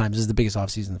million times this is the biggest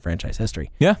offseason in the franchise history.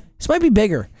 Yeah. This might be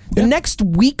bigger. The next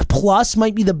week plus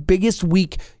might be the biggest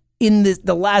week in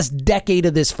the last decade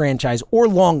of this franchise or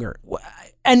longer.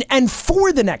 And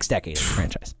for the next decade of the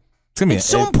franchise. It's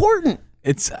so important.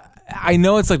 I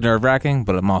know it's like nerve wracking,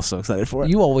 but I'm also excited for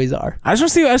it. You always are. I just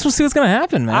want to see what's going to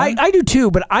happen, man. I do too,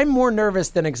 but I'm more nervous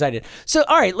than excited. So,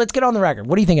 all right, let's get on the record.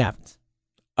 What do you think happens?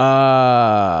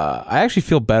 I actually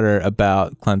feel better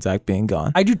about Klentak being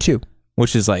gone. I do too.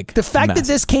 Which is like the fact that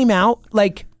this came out.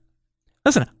 Like,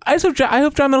 listen, I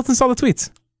hope John Middleton saw the tweets.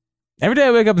 Every day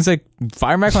I wake up and say,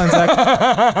 fire Matt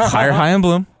Klentak, hire Chaim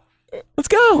Bloom. Let's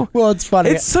go. Well, it's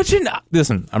funny. It's such an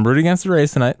listen. I'm rooting against the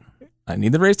Rays tonight. I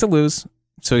need the Rays to lose.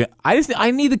 So I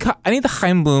need the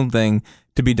Chaim Bloom thing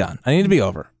to be done. I need to be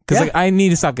over because I need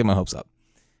to stop getting my hopes up.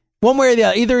 One way or the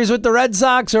other. Either he's with the Red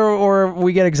Sox or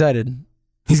we get excited.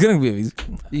 He's gonna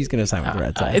sign with the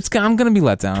Red Sox. I'm gonna be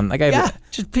let down.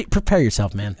 Just prepare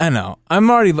yourself, man. I know. I'm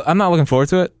not looking forward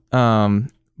to it.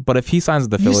 But if he signs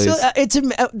with the Phillies,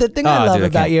 the thing I love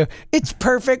about you. It's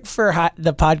perfect for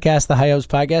the podcast, the High Hopes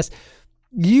podcast.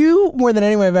 You more than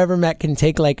anyone I've ever met can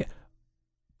take like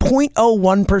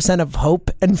 0.01% of hope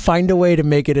and find a way to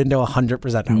make it into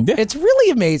 100% hope. Yeah. It's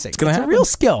really amazing. It's a real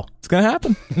skill. It's gonna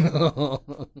happen.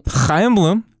 Chaim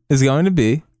Bloom is going to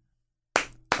be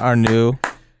our new.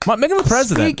 Make him the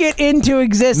president. Speak it into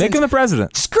existence. Make him the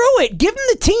president. Screw it. Give him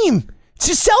the team.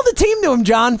 Just sell the team to him,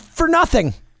 John, for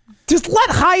nothing. Just let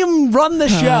Chaim run the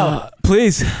show.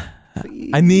 Please.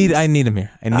 I need him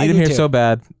here. I need him here so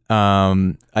bad.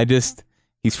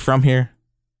 He's from here.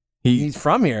 He's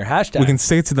from here. # We can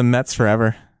stick it to the Mets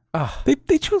forever.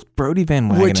 They chose Brody Van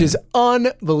Wagenen. Which is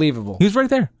unbelievable. He was right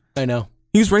there. I know.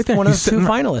 He was right there. One of the 2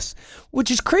 finalists.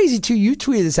 Which is crazy, too. You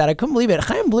tweeted this out. I couldn't believe it.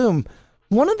 Chaim Bloom,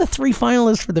 one of the 3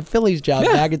 finalists for the Phillies job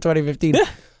back in 2015. Yeah.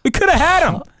 We could have had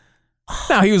him.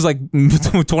 Now he was like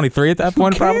 23 at that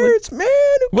point, probably. Man,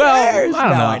 who cares?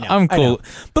 I don't know. I'm cool.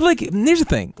 But here's the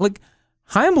thing.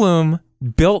 Chaim Bloom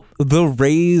built the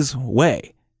Rays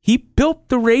way. He built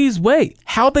the Rays way.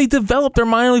 How they develop their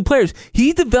minor league players.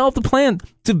 He developed a plan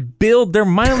to build their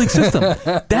minor league system.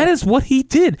 That is what he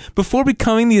did before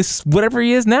becoming whatever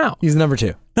he is now. He's number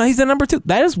 2. No, he's the number 2.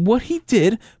 That is what he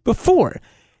did before.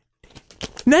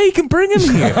 Now you can bring him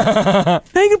here. Well,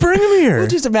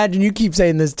 just imagine, you keep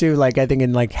saying this too, I think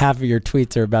in half of your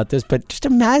tweets are about this, but just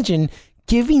imagine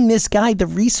giving this guy the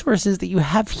resources that you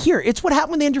have here. It's what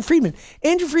happened with Andrew Friedman.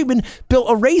 Andrew Friedman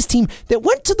built a Rays team that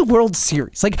went to the World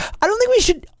Series. I don't think we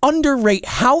should underrate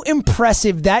how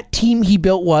impressive that team he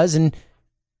built was, and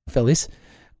Phillies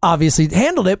obviously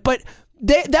handled it, but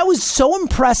that was so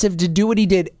impressive to do what he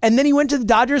did. And then he went to the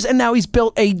Dodgers, and now he's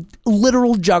built a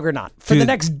literal juggernaut for the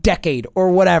next decade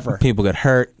or whatever. People get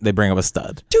hurt. They bring up a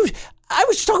stud. Dude, I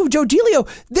was just talking with Joe Giglio.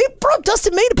 They brought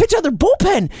Dustin May to pitch out their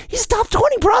bullpen. He's a top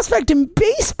 20 prospect in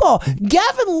baseball.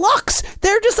 Gavin Lux,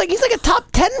 they're just he's like a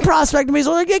top 10 prospect in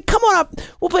baseball. Hey, come on up.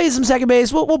 We'll play you some second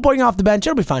base. We'll bring you off the bench.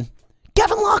 It'll be fine.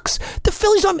 Gavin Lux. The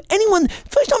Phillies don't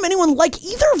have anyone like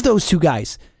either of those 2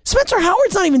 guys. Spencer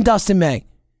Howard's not even Dustin May.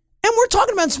 And we're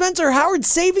talking about Spencer Howard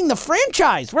saving the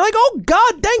franchise. We're like, oh,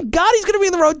 God, thank God he's going to be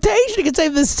in the rotation. He can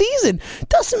save this season.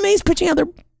 Dustin May's pitching out their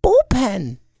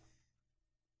bullpen.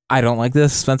 I don't like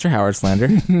this Spencer Howard slander.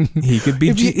 He could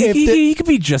be he could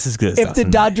be just as good as Dustin May. If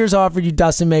the Dodgers offered you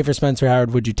Dustin May for Spencer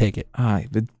Howard, would you take it?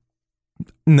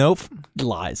 Nope.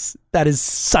 Lies. That is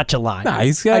such a lie. Nah,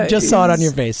 I just saw it on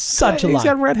your face. Such a lie. He's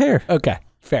got red hair. Okay,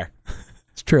 fair.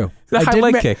 It's true. He's got a high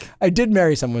leg kick. I did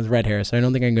marry someone with red hair, so I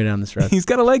don't think I can go down this road. He's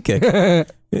got a leg kick.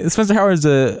 Spencer Howard's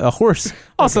a horse.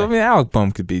 Also, okay. Alec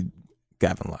Boehm could be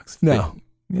Gavin Lux. No.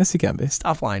 Yes, he can be.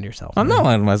 Stop lying to yourself. I'm not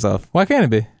lying to myself. Why can't it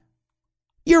be?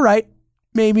 You're right.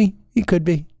 Maybe. He could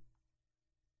be.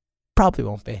 Probably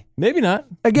won't be. Maybe not.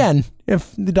 Again,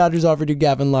 if the Dodgers offered you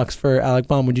Gavin Lux for Alec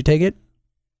Boehm, would you take it?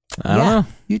 I don't know.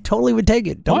 You totally would take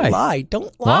it. Don't lie.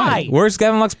 Don't lie. Where's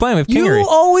Gavin Lux playing with Kingery? You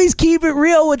always keep it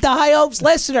real with the High Hopes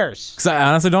listeners. Because I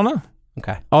honestly don't know.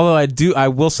 Okay. Although I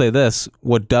will say this.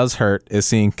 What does hurt is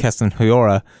seeing Keston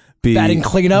Hiura be batting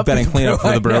cleanup for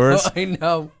the Brewers. I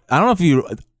know. I don't know if you...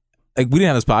 we didn't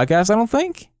have this podcast, I don't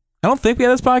think. I don't think we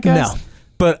had this podcast. No.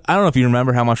 But I don't know if you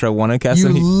remember how much I wanted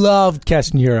Keston. You loved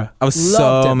Keston Hiura. I was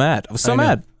so mad. I was so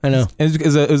mad. I know.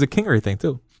 It was a Kingery thing,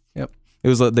 too. Yep. It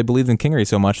was they believed in Kingery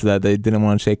so much that they didn't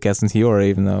want to shake Keston Hiura,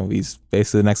 even though he's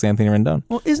basically the next Anthony Rendon.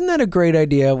 Well, isn't that a great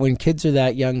idea when kids are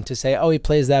that young to say, oh, he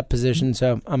plays that position,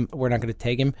 so we're not going to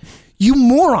take him? You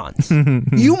morons.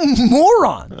 You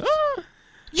morons.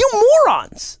 You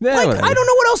morons. Yeah, I don't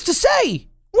know what else to say.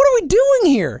 What are we doing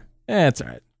here? It's all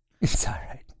right. It's all right.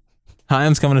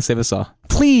 Chaim's coming to save us all.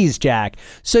 Please, Jack.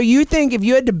 So you think if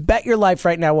you had to bet your life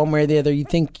right now one way or the other, you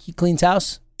think he cleans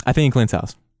house? I think he cleans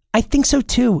house. I think so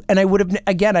too. And I would have,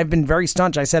 again, I've been very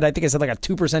staunch. I said like a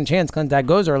 2% chance Clinton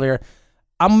goes earlier.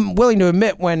 I'm willing to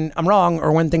admit when I'm wrong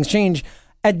or when things change.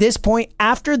 At this point,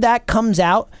 after that comes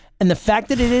out and the fact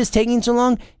that it is taking so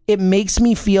long, it makes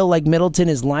me feel like Middleton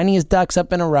is lining his ducks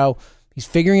up in a row. He's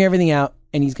figuring everything out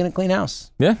and he's going to clean house.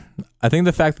 Yeah. I think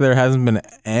the fact that there hasn't been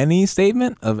any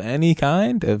statement of any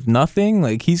kind, of nothing,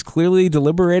 like he's clearly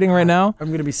deliberating right now. I'm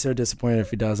going to be so disappointed if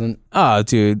he doesn't. Oh,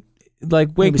 dude. like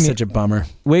wake me such a bummer.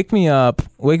 Wake me up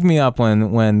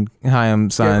when Chaim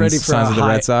signs with the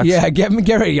Red Sox. Yeah, get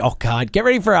ready. Oh God, get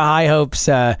ready for a high hopes.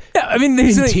 Yeah, I mean,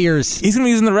 tears. He's going to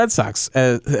be using the Red Sox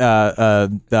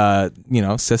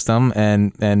system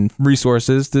and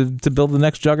resources to build the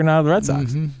next juggernaut of the Red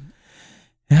Sox.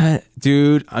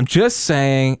 Dude, I'm just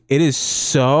saying it is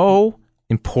so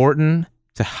important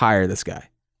to hire this guy,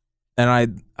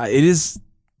 and he's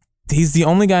the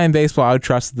only guy in baseball I would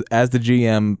trust as the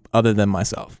GM other than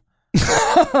myself.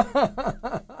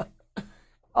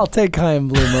 I'll take Chaim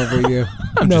Bloom over you.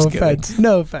 No offense.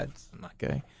 No offense. I'm not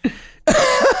gay.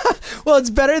 Well, it's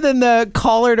better than the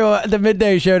caller to the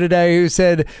midday show today who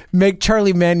said, make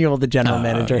Charlie Manuel the general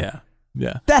manager.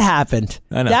 Yeah. That happened.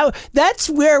 I know. That's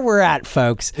where we're at,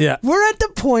 folks. Yeah. We're at the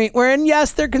point where, and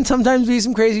yes, there can sometimes be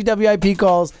some crazy WIP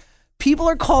calls. People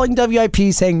are calling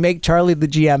WIP saying, make Charlie the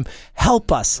GM.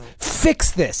 Help us.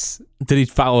 Fix this. Did he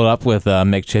follow it up with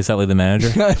make Chase Utley the manager?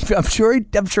 I'm sure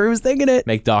he was thinking it.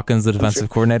 Make Dawkins the defensive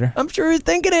coordinator? I'm sure he was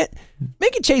thinking it.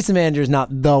 Making Chase the manager is not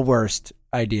the worst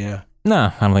idea. No,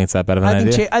 I don't think it's that bad of an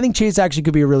idea. I think Chase actually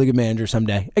could be a really good manager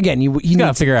someday. Again, you got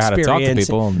to figure out how to talk to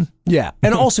people. Yeah,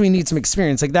 and also he needs some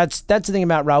experience. Like that's the thing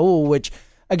about Raul, which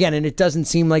again, and it doesn't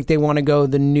seem like they want to go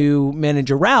the new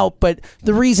manager route. But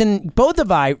the reason both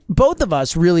of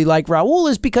us really like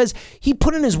Raul is because he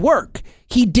put in his work.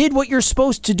 He did what you're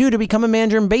supposed to do to become a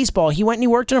manager in baseball. He went and he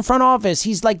worked in a front office.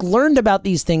 He's like learned about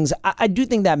these things. I do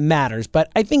think that matters. But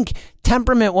I think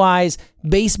temperament-wise,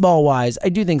 baseball-wise, I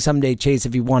do think someday Chase,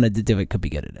 if he wanted to do it, could be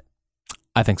good at it.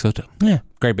 I think so too. Yeah.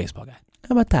 Great baseball guy.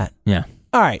 How about that? Yeah.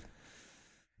 All right.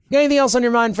 Got anything else on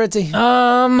your mind, Fritzy?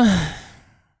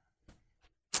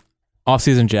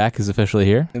 Off-season Jack is officially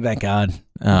here. Thank God.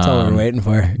 That's all we're waiting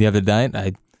for. The other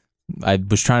night, I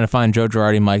was trying to find Joe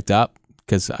Girardi mic'd up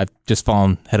because I've just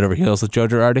fallen head over heels with Joe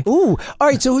Girardi. Ooh. All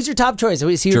right, so who's your top choice?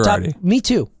 Is he your Girardi. top? Me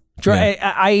too. Yeah.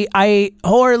 I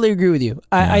wholeheartedly agree with you.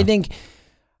 I think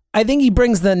he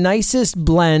brings the nicest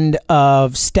blend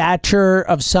of stature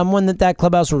of someone that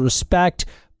clubhouse will respect,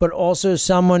 but also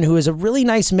someone who is a really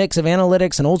nice mix of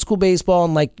analytics and old school baseball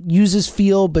and like uses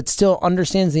feel, but still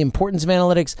understands the importance of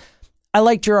analytics. I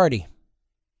like Girardi.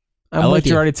 I like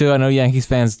Girardi too. I know Yankees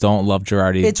fans don't love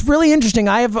Girardi. It's really interesting.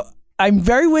 I'm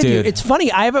very with you. Dude. It's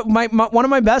funny. I have one of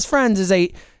my best friends is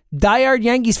a diehard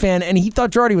Yankees fan, and he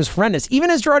thought Girardi was horrendous. Even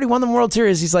as Girardi won the World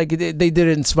Series, he's like, they did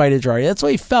it in spite of Girardi. That's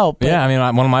what he felt. But yeah, I mean,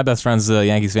 one of my best friends is a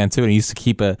Yankees fan too, and he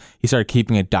started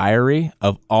keeping a diary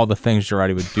of all the things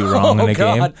Girardi would do wrong in a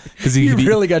game. Because he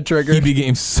really got triggered. He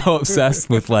became so obsessed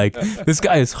with like, this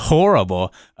guy is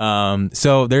horrible.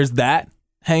 So there's that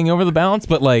hanging over the balance,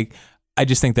 but like, I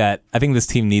think this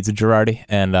team needs a Girardi,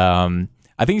 and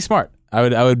I think he's smart.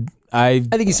 I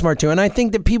think he's smart too, and I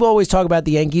think that people always talk about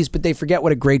the Yankees, but they forget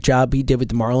what a great job he did with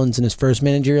the Marlins in his first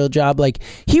managerial job. Like,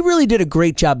 he really did a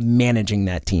great job managing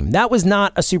that team. That was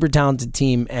not a super talented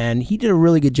team, and he did a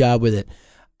really good job with it.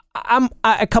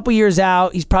 A couple years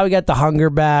out, he's probably got the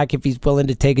hunger back if he's willing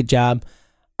to take a job.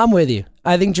 I'm with you.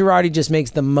 I think Girardi just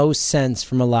makes the most sense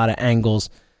from a lot of angles.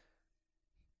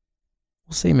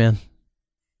 We'll see, man.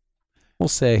 We'll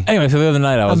see. Anyway, so the other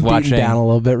night I was watching down a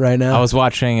little bit right now. I was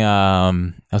trying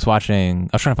to find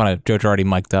a Joe Girardi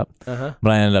mic'd up, but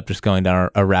I ended up just going down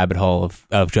a rabbit hole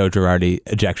of Joe Girardi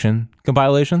ejection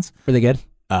compilations. Were they good?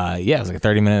 Yeah, it was like a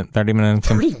 30 minutes. 30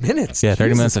 minutes? Yeah,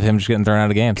 30 minutes of him just getting thrown out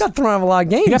of games. He got thrown out of a lot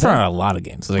of games. He got thrown out of a lot of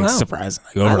games. It was like surprising.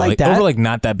 I like that. Over like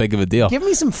not that big of a deal. Give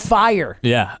me some fire.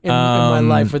 Yeah. In my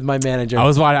life with my manager.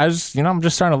 I'm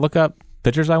just trying to look up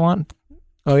pitchers I want.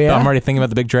 Oh yeah, I'm already thinking about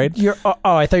the big trade.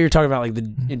 I thought you were talking about like the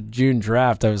June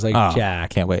draft. I was like, Jack,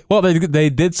 can't wait. Well,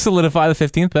 they did solidify the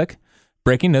 15th pick.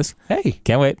 Breaking news. Hey,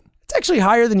 can't wait. It's actually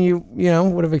higher than you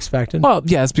would have expected. Well,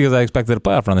 yeah, it's because I expected a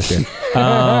playoff run this year.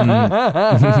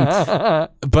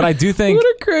 But I do think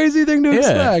what a crazy thing to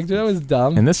expect. That was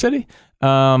dumb in this city.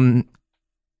 I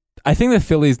think the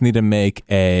Phillies need to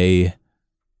They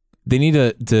need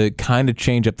to kind of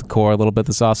change up the core a little bit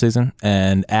this offseason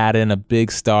and add in a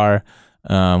big star.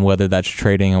 Whether that's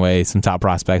trading away some top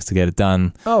prospects to get it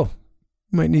done. Oh,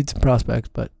 might need some prospects,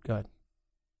 but go ahead.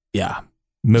 Yeah.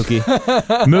 Mookie.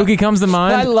 Mookie comes to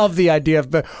mind. I love the idea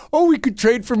of we could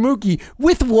trade for Mookie.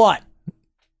 With what?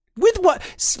 With what?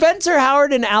 Spencer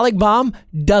Howard and Alec Baum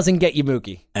doesn't get you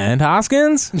Mookie. And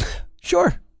Hoskins?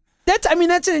 Sure. That's an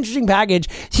interesting package.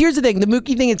 Here's the thing. The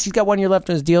Mookie thing, he's got 1 year left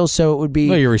on his deal, so it would be...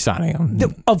 Well, you're re-signing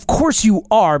him. Of course you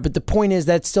are, but the point is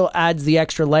that still adds the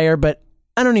extra layer, but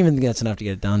I don't even think that's enough to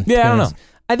get it done. Yeah, I don't know.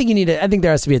 I think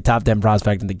there has to be a top 10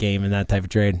 prospect in the game in that type of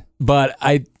trade. But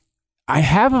I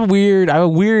have a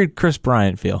weird Chris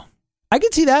Bryant feel. I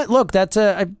can see that. Look, that's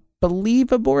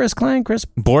believe a Boris client, Chris.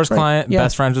 Boris client,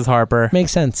 best friends with Harper.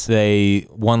 Makes sense. They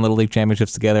won Little League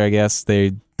championships together, I guess.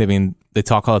 They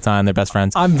talk all the time. They're best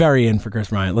friends. I'm very in for Chris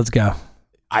Bryant. Let's go.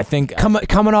 I think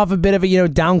coming off a bit of a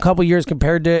down couple years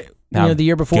compared to the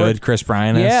year before. Good Chris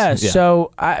Bryant is. Yeah.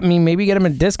 So I mean, maybe get him a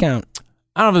discount.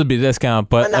 I don't know if it'd be a discount,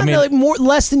 but I mean, like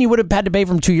less than you would have had to pay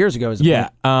from 2 years ago. Yeah.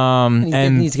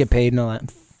 And needs to get paid and all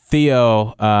that.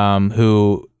 Theo,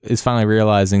 who is finally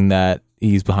realizing that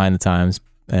he's behind the times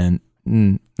and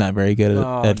not very good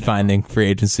at finding free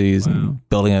agencies and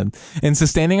building and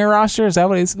sustaining a roster. Is that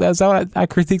what I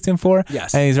critiqued him for?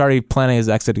 Yes. And he's already planning his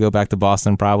exit to go back to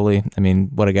Boston, probably. I mean,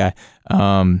 what a guy.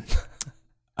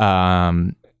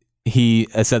 He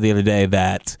said the other day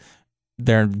that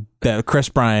Chris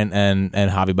Bryant and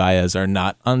Javi Baez are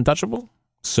not untouchable.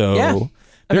 So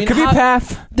there could be a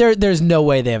path. There's no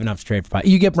way they have enough to trade for Baez.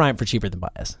 You get Bryant for cheaper than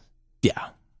Baez. Yeah.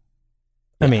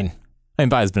 I mean,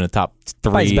 Baez has been a top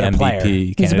 3 MVP player.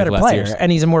 He's a better player, years.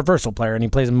 and he's a more versatile player, and he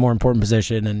plays a more important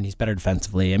position, and he's better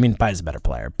defensively. I mean, Baez is a better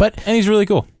player, and he's really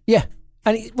cool. Yeah,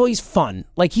 and he's fun.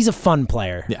 Like, he's a fun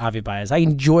player. Yeah. Javi Baez. I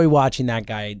enjoy watching that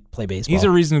guy play baseball. He's a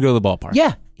reason to go to the ballpark.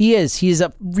 Yeah, he is. He's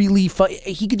a really fun.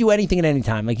 He could do anything at any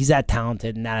time. Like, he's that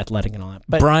talented and that athletic and all that.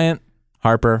 But Bryant,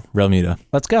 Harper, Real Muto.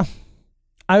 Let's go.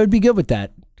 I would be good with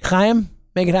that. Chaim,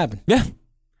 make it happen. Yeah.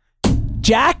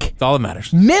 Jack. That's all that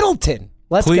matters. Middleton.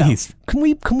 Let's Please.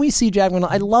 go. Can we see Jack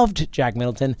Middleton? I loved Jack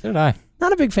Middleton. So did I.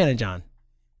 Not a big fan of John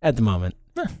at the moment.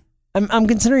 I'm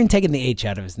considering taking the H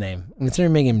out of his name. I'm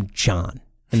considering making him John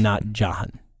and not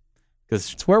John.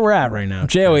 Because it's where we're at right now.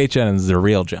 J-O-H-N is the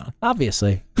real John.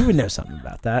 Obviously. You would know something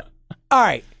about that. All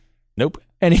right. Nope.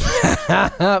 Any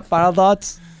final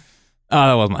thoughts?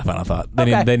 That wasn't my final thought.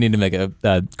 They need to make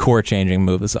a core-changing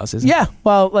move this offseason. Yeah,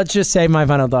 well, let's just say my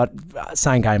final thought,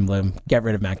 sign Chaim Bloom, get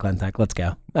rid of Matt Klentak. Let's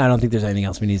go. I don't think there's anything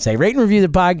else we need to say. Rate and review the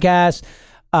podcast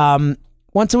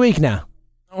once a week now.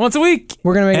 Once a week.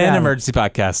 We're going to make it an happen. Emergency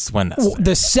podcasts when necessary.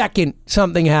 The second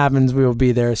something happens, we will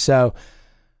be there. So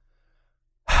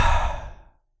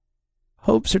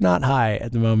hopes are not high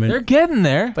at the moment. They're getting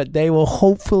there. But they will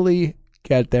hopefully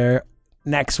get there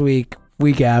next week.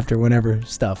 Week after, whenever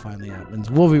stuff finally happens.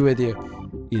 We'll be with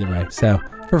you either way. So,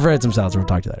 for Fred themselves, we'll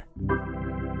talk to you later.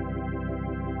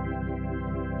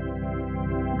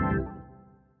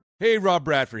 Hey, Rob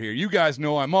Bradford here. You guys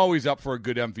know I'm always up for a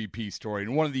good MVP story,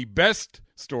 and one of the best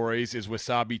stories is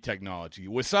Wasabi Technology.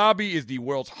 Wasabi is the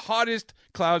world's hottest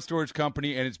cloud storage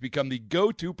company, and it's become the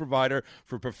go-to provider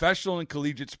for professional and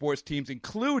collegiate sports teams,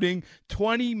 including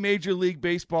 20 Major League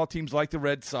Baseball teams like the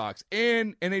Red Sox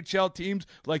and NHL teams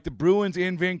like the Bruins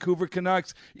and Vancouver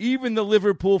Canucks. Even the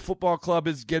Liverpool Football Club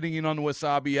is getting in on the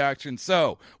Wasabi action.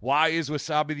 So, why is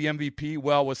Wasabi the MVP?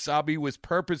 Well, Wasabi was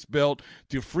purpose-built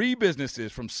to free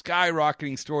businesses from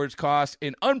skyrocketing storage costs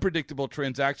and unpredictable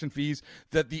transaction fees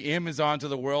that the Amazons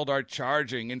of the world are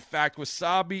charging. In fact,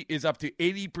 Wasabi is up to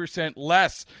 80%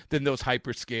 less than those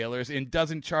hyperscalers and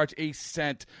doesn't charge a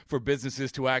cent for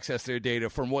businesses to access their data.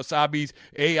 From Wasabi's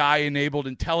AI-enabled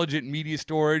intelligent media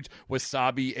storage,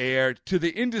 Wasabi Air, to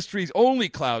the industry's only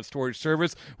cloud storage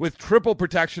service with triple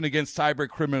protection against cyber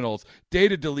criminals,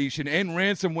 data deletion, and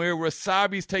ransomware,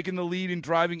 Wasabi's taken the lead in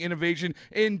driving innovation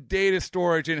in data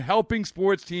storage and helping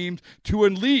sports teams to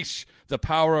unleash the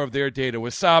power of their data.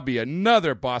 Wasabi,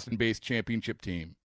 another Boston-based championship team.